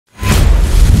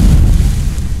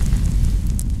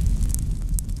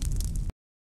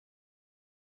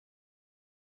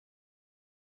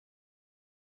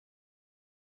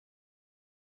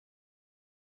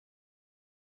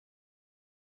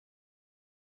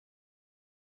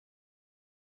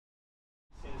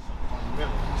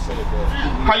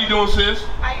How you doing, sis?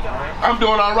 How you doing? I'm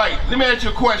doing all right. Let me ask you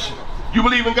a question. You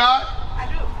believe in God? I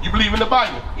do. You believe in the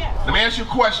Bible? Yes. Let me ask you a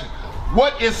question.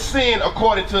 What is sin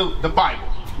according to the Bible?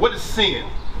 What is sin?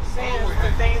 Sin is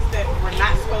the things that we're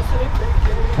not supposed to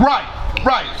do.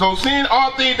 Right. So sin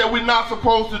are things that we're not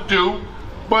supposed to do.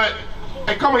 But,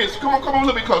 hey, come here. Come on a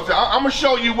little bit closer. I'm going to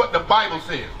show you what the Bible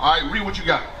says. All right, read what you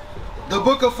got. The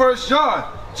book of 1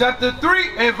 John, chapter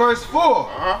 3 and verse 4.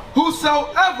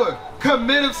 Whosoever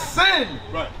committeth sin,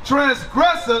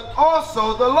 transgresseth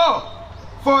also the law.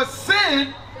 For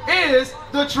sin is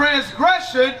the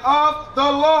transgression of the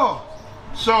law.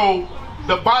 So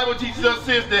the Bible teaches us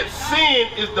that sin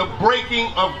is the breaking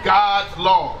of God's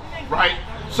law, right?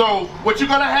 So what you're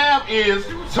gonna have is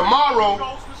tomorrow.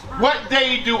 What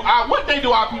day do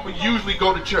our people usually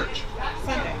go to church?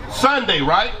 Sunday. Sunday,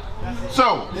 right?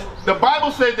 So the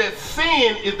Bible says that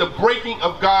sin is the breaking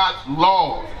of God's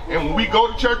laws. And when we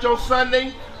go to church on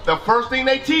Sunday, the first thing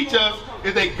they teach us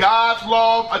is that God's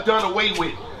laws are done away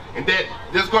with. And that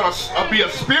there's going to be a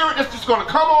spirit that's just going to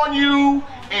come on you,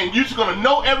 and you're just going to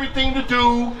know everything to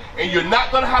do, and you're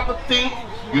not going to have to think,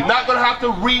 you're not going to have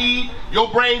to read, your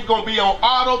brain's going to be on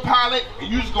autopilot,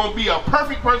 and you're just going to be a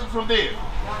perfect person from there.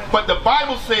 But the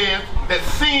Bible says that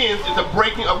sin is the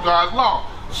breaking of God's law.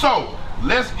 So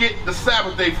let's get the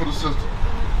Sabbath day for the sister.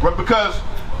 Right? Because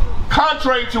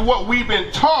contrary to what we've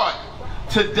been taught,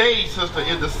 today, sister,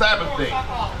 is the Sabbath day.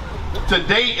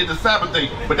 Today is the Sabbath day.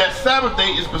 But that Sabbath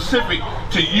day is specific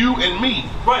to you and me.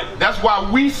 Right. That's why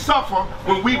we suffer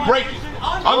when we break it.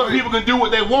 Other people can do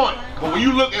what they want. But when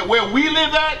you look at where we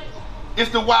live at, it's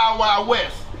the Wild Wild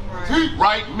West.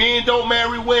 Right? Men don't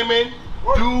marry women.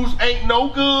 Dudes ain't no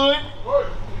good.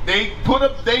 They put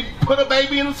a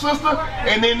baby in a sister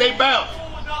and then they bounce.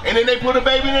 And then they put a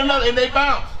baby in another and they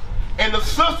bounce. And the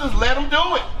sisters let them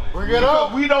do it.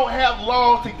 Because we don't have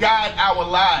laws to guide our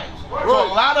lives. So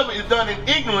a lot of it is done in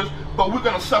ignorance, but we're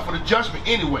going to suffer the judgment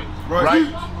anyway.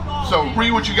 Right? So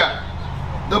read what you got.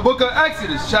 The book of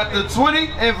Exodus, chapter 20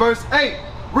 and verse 8.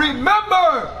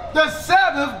 Remember the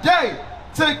Sabbath day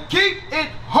to keep it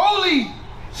holy.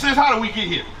 Sis, how did we get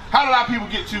here? How did our people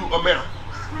get to America?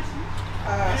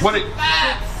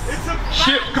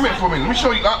 Ship. Come here for a minute. Let me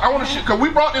show you. I want to, because we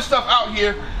brought this stuff out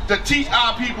here to teach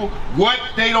our people what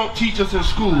they don't teach us in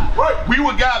school. We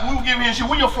were giving here shit.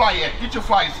 Where your flyer at? Get your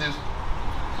flyer, sis.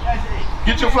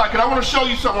 Get your flyer, because I want to show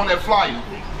you something on that flyer.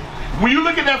 When you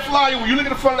look at that flyer, when you look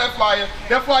at the front of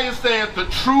that flyer says the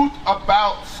truth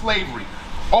about slavery.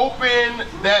 Open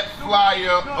that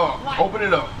flyer up. Open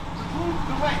it up.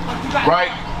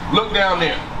 Right? Look down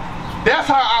there. That's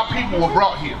how our people were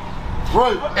brought here.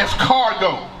 As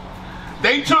cargo.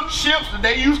 They took ships that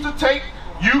they used to take,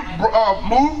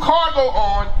 move cargo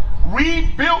on,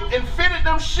 rebuilt and fitted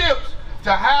them ships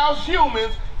to house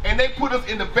humans, and they put us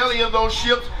in the belly of those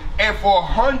ships, and for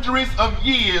hundreds of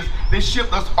years, they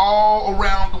shipped us all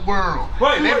around the world.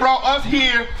 And they brought us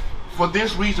here for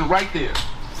this reason right there.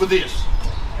 For this.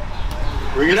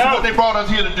 This is what they brought us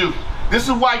here to do. This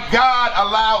is why God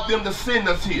allowed them to send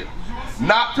us here.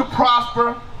 Not to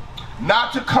prosper,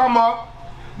 not to come up,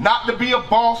 not to be a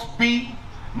boss bee,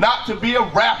 not to be a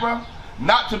rapper,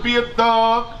 not to be a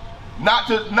thug, not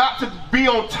to be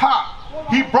on top.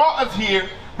 He brought us here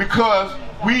because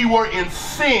we were in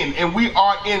sin, and we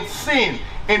are in sin.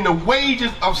 And the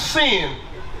wages of sin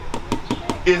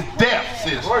is death,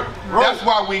 sis. That's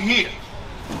why we're here.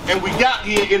 And we got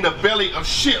here in the belly of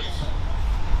ships.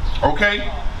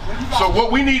 Okay? So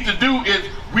what we need to do is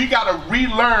we got to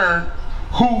relearn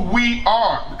who we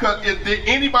are. Because did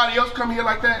anybody else come here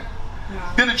like that? No.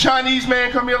 Did the Chinese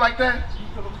man come here like that?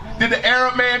 Did the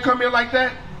Arab man come here like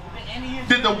that?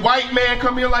 Did the white man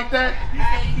come here like that?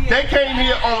 They came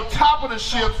here on top of the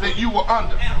ships that you were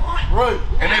under.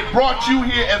 And they brought you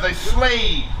here as a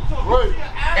slave.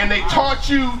 And they taught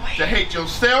you to hate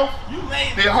yourself.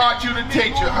 They taught you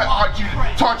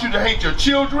to hate your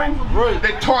children.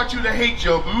 They taught you to hate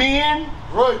your men.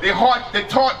 They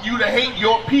taught you to hate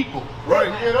your people.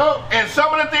 And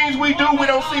some of the things we do, we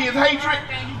don't see as hatred,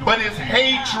 but it's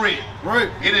hatred.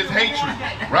 It is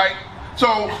hatred, right?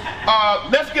 So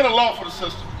let's get a law for the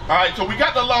system. All right, so we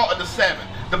got the law of the Sabbath.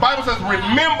 The Bible says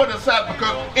remember the Sabbath,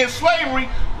 because in slavery,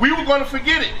 we were going to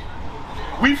forget it.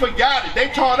 We forgot it. They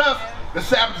taught us the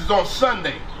Sabbath is on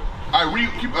Sunday. All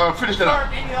right, finish that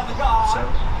up.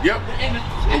 Yep.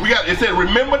 It said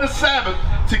remember the Sabbath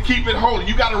to keep it holy.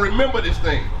 You got to remember this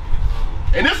thing.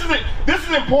 And this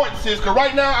is important, sis, because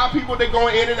right now our people, they're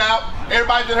going in and out.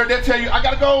 Everybody's in here, they'll tell you, I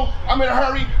got to go, I'm in a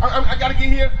hurry, I got to get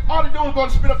here. All they're doing is going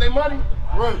to spend up their money.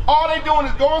 Right. All they doing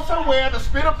is going somewhere to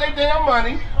spend up their damn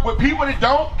money with people that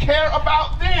don't care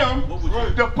about them,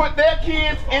 to put their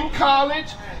kids in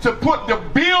college, to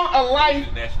build a life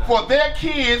for their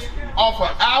kids off of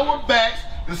our backs,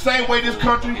 the same way this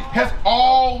country has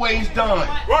always done.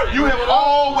 You have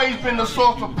always been the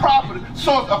source of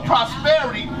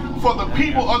prosperity for the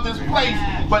people of this place,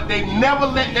 but they never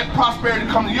let that prosperity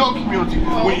come to your community.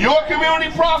 When your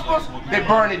community prospers, they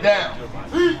burn it down.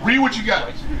 Read what you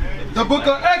got. The book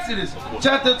of Exodus,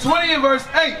 chapter 20 and verse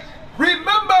 8.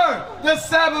 Remember the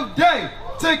Sabbath day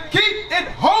to keep it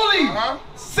holy.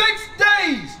 6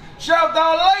 days shalt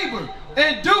thou labor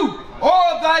and do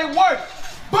all thy work.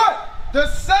 But the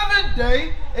 7th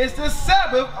day is the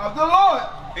Sabbath of the Lord.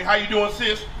 Hey, how you doing,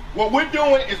 sis? What we're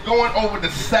doing is going over the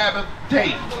Sabbath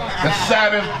day. The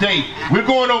Sabbath day. We're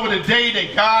going over the day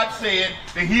that God said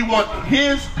that he wants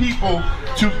his people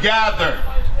to gather.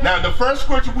 Now, the first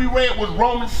scripture we read was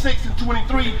Romans 6 and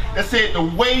 23 that said the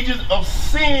wages of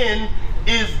sin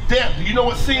is death. Do you know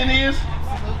what sin is?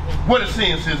 What is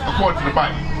sin, sis, according to the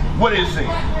Bible? What is sin?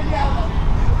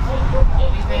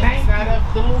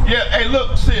 Yeah, hey,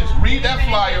 look, sis, read that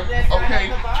flyer,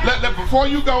 okay? Before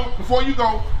you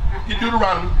go, get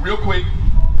Deuteronomy real quick.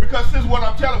 Because sis, what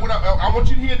I'm telling, I want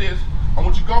you to hear this. I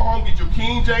want you to go home, get your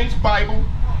King James Bible,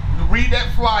 read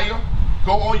that flyer,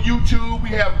 go on YouTube. We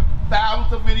have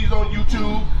thousands of videos on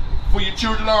YouTube for your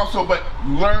children also, but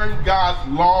learn God's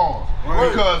laws.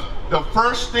 Because the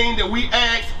first thing that we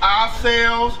ask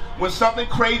ourselves when something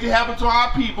crazy happens to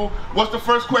our people, what's the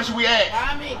first question we ask?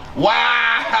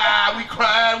 Why? We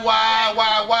crying,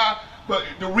 why? But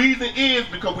the reason is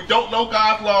because we don't know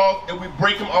God's laws and we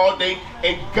break them all day,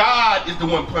 and God is the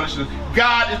one punishing us.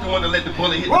 God is the one that let the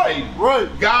bullet hit the baby.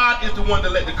 God is the one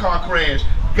that let the car crash.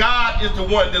 God is the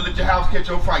one that let your house catch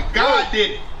on fire. God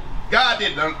did it. God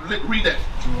did it. Now, read that.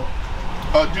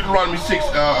 Deuteronomy 6,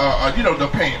 you know, the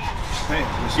pants.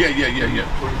 Yeah.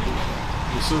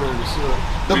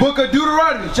 The book of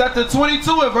Deuteronomy, chapter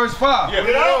 22 and verse 5.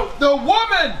 The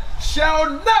woman shall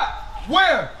not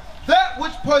wear that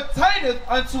which pertaineth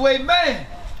unto a man.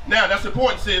 Now, that's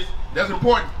important, sis. That's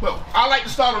important. But I like to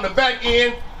start on the back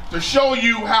end to show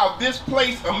you how this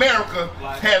place, America,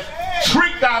 has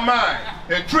tricked our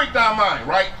mind.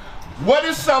 Right? What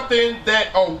is something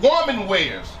that a woman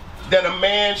wears that a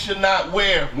man should not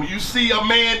wear? When you see a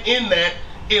man in that,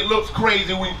 it looks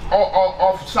crazy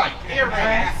off sight.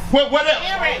 What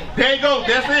else? There you go.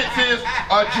 That's it, sis.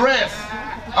 A dress.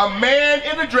 A man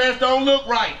in a dress don't look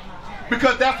right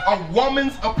because that's a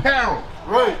woman's apparel.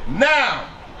 Right. Now,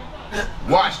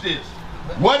 watch this.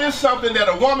 What is something that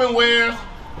a woman wears?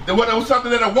 What is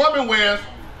something that a woman wears?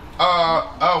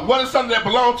 What is something that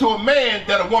belongs to a man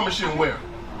that a woman shouldn't wear?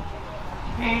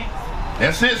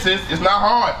 That's it, sis. It's not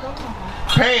hard.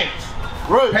 Pants.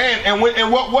 Right. Pants. And what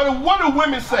do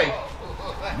women say?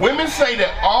 Women say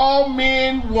that all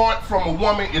men want from a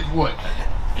woman is what?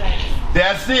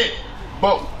 That's it.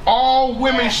 But all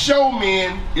women show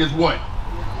men is what?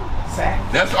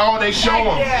 That's all they show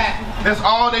them. That's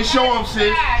all they show them,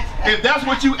 sis. If that's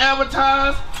what you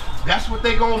advertise, that's what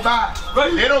they gonna buy.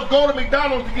 Right. They don't go to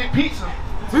McDonald's to get pizza.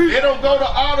 They don't go to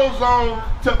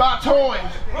AutoZone to buy toys.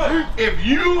 Right. If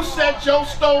you set your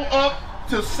store up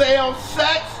to sell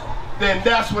sex, then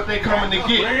that's what they coming to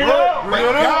get.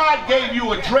 But God gave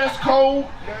you a dress code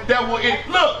that will,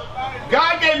 look,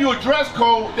 God gave you a dress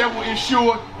code that will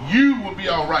ensure you will be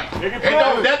all right. And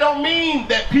that don't mean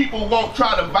that people won't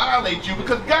try to violate you,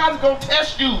 because God's going to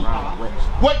test you.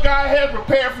 What God has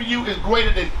prepared for you is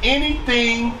greater than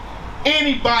anything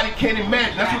anybody can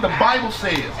imagine. That's what the Bible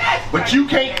says. But you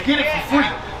can't get it for free.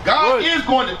 God is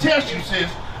going to test you, sis.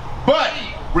 But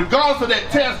regardless of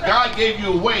that test, God gave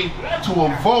you a way to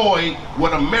avoid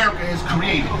what America has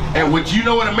created. And what you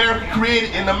know what America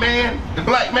created in the man, the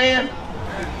black man?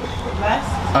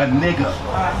 A nigga.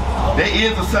 There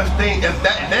is a such thing as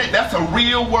that. That's a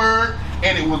real word,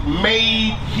 and it was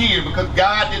made here because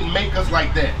God didn't make us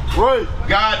like that. Right.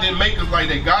 God didn't make us like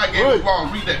that. God gave us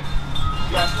laws. Read that.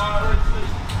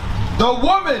 The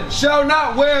woman shall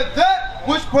not wear that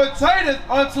which pertaineth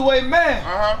unto a man.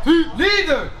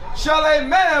 Neither shall a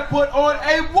man put on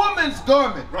a woman's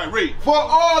garment. Right, read. For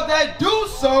all that do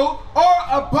so are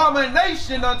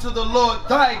abomination unto the Lord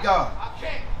thy God.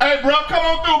 Hey, bro, come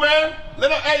on through, man.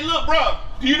 Hey, look, bro.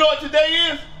 Do you know what today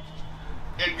is?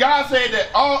 And God said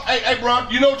that hey, bro,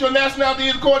 you know what your nationality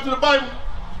is according to the Bible?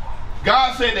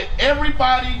 God said that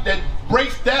everybody that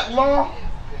breaks that law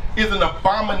is an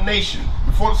abomination.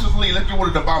 Before the sister leave, let's get what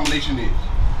an abomination is.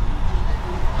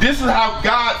 This is how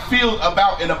God feels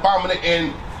about an abomination.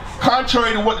 And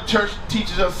contrary to what the church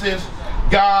teaches us, is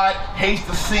God hates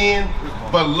the sin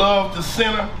but loves the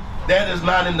sinner. That is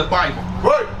not in the Bible.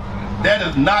 Right. That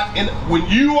is not in. When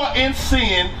you are in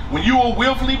sin, when you are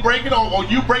willfully breaking or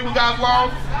you breaking God's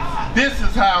laws, this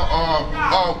is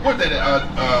how. What's that?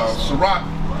 Sirach.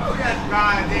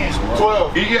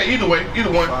 12. Yeah, either way,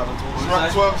 either one.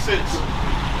 Sirach 12:6.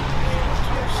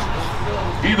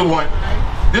 Either one.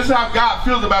 This is how God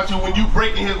feels about you when you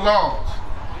breaking His laws.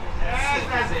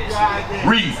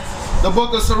 Read. The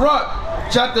book of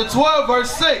Sirach, chapter 12,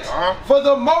 verse 6. For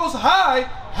the Most High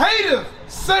hateth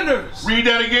sinners. Read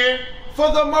that again.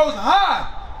 For the Most High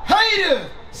hateth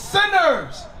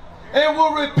sinners, and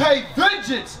will repay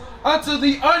vengeance unto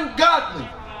the ungodly.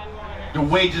 The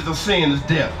wages of sin is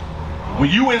death. When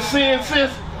you in sin,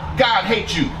 sis, God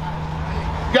hates you.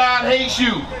 God hates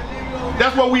you.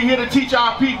 That's what we're here to teach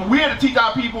our people. We're here to teach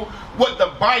our people what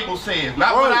the Bible says.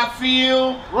 Not what I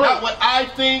feel, not what I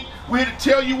think. We're here to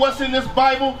tell you what's in this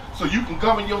Bible so you can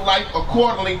govern your life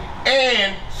accordingly,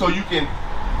 and so you can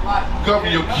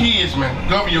govern your kids, man.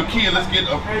 Govern your kids. Let's get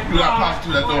do not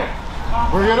prostitute that door.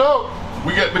 Bring it up.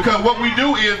 Because what we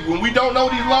do is, when we don't know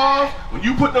these laws, when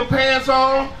you put them pants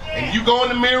on and you go in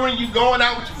the mirror and you going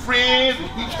out with your friends and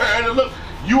you turn and look,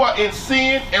 you are in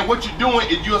sin, and what you're doing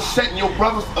is you're setting your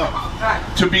brothers up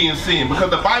to be in sin. Because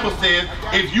the Bible says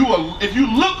if you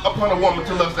look upon a woman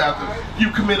to lust after,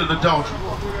 you committed adultery.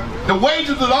 The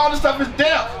wages of all this stuff is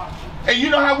death. And you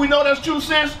know how we know that's true,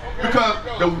 sis? Because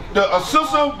a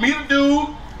sister meet a dude,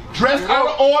 dress out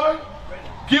of order,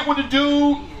 get with the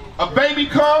dude, a baby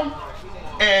come,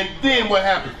 and then what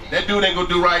happens? That dude ain't gonna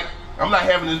do right. I'm not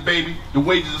having this baby. The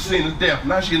wages of sin is death.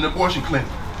 Now she's in an abortion clinic.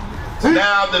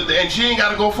 Now, and she ain't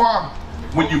gotta go far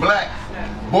when you black.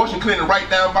 Abortion clinic right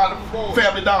down by the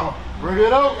Family Dollar. Bring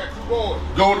it up.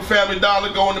 Go to Family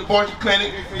Dollar, go in the abortion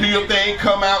clinic, do your thing,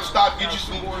 come out, stop, get you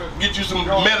some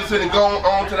medicine, and go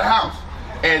on to the house.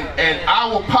 And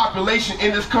our population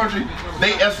in this country,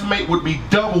 they estimate would be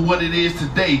double what it is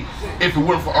today if it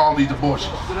weren't for all these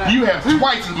abortions. You have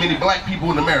twice as many black people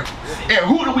in America. And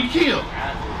who do we kill?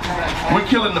 We're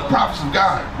killing the prophets of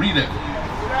God. Read it.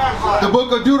 The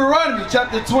book of Deuteronomy,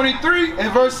 chapter 23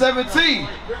 and verse 17.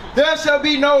 There shall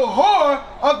be no whore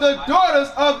of the daughters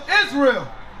of Israel,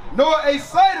 nor a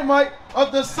sodomite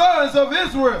of the sons of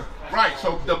Israel. Right,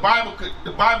 so the Bible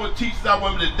teaches our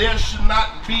women that there should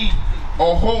not be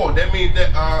a whore. That means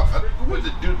that, what is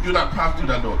it? Do not prostitute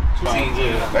our daughter.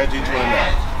 1929.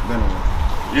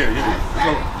 Yeah.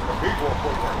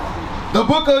 The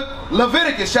book of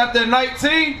Leviticus, chapter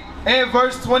 19 and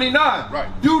verse 29. Right.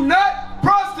 Do not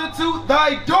prostitute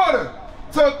thy daughter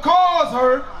to cause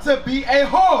her to be a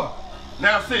whore.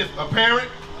 Now, sis, a parent,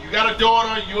 you got a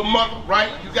daughter, you're a mother, right?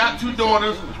 You got two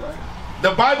daughters.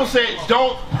 The Bible says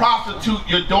don't prostitute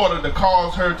your daughter to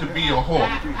cause her to be a whore.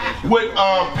 Would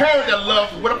a parent that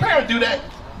loves, would a parent do that?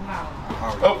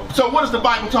 So what is the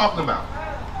Bible talking about?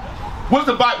 What's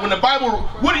the Bible? When the Bible,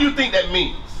 what do you think that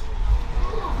means?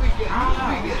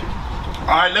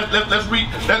 All right, let's read.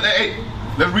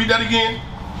 Let's read that again.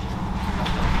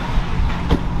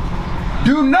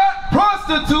 Do not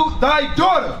prostitute thy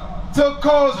daughter to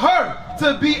cause her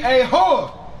to be a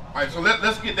whore. All right, so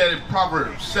let's get that in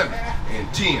Proverbs 7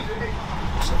 and 10.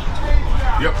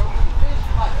 Yep.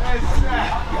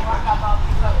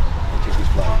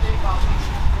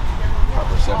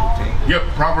 Proverbs 17. Yep,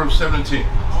 Proverbs 7 and 10.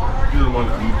 You're the one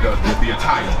the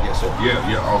attire. Yes, sir.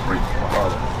 Yeah, all great.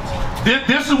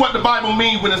 This is what the Bible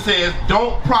means when it says,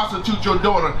 don't prostitute your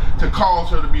daughter to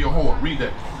cause her to be a whore. Read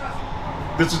that.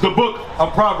 This is the book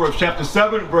of Proverbs, chapter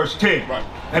 7, verse 10. Right.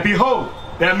 And behold,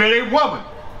 there met a woman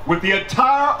with the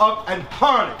attire of an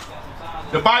harlot.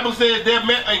 The Bible says there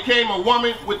came a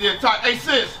woman with the attire. Hey,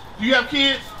 sis, do you have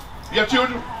kids? You have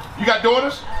children? You got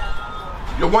daughters?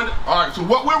 All right, so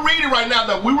what we're reading right now,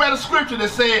 we read a scripture that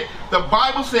said, the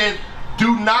Bible says,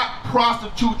 do not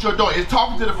prostitute your daughter. It's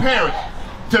talking to the parents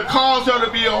to cause her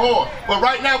to be a whore. But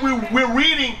right now we're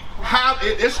reading how,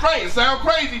 it's strange, it sounds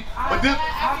crazy, but this,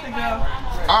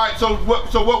 all right, so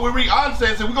what we read, I'm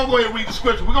saying, we're going to go ahead and read the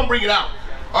scripture. We're going to bring it out.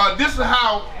 This is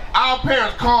how our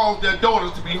parents cause their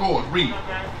daughters to be whores. Read.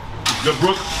 The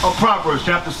book of Proverbs,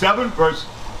 chapter 7, verse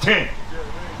 10.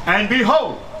 And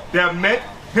behold, there met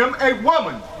him a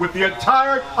woman with the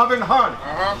attire of an harlot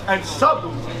and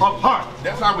subtle of heart.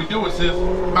 That's how we do it, sis,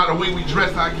 by the way we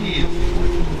dress our kids.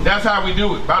 That's how we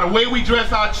do it. By the way we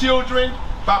dress our children,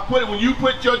 when you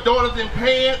put your daughters in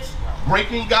pants,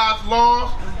 breaking God's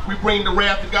laws, we bring the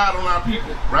wrath of God on our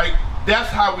people, right? That's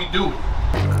how we do it.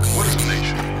 What is the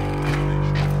nation?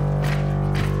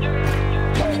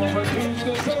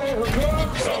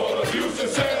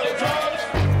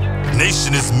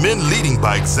 Nation is men leading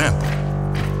by example.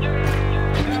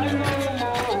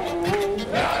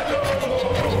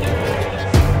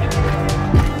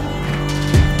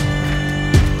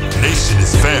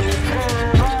 family.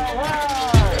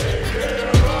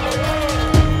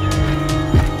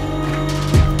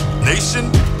 Nation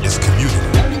is community.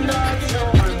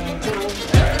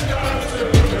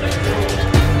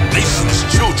 Nation is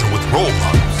children with role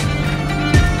models.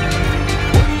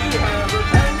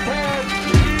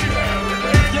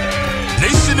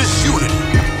 Nation is unity.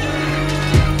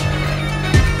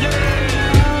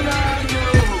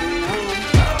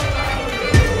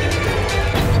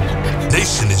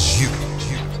 Nation is you.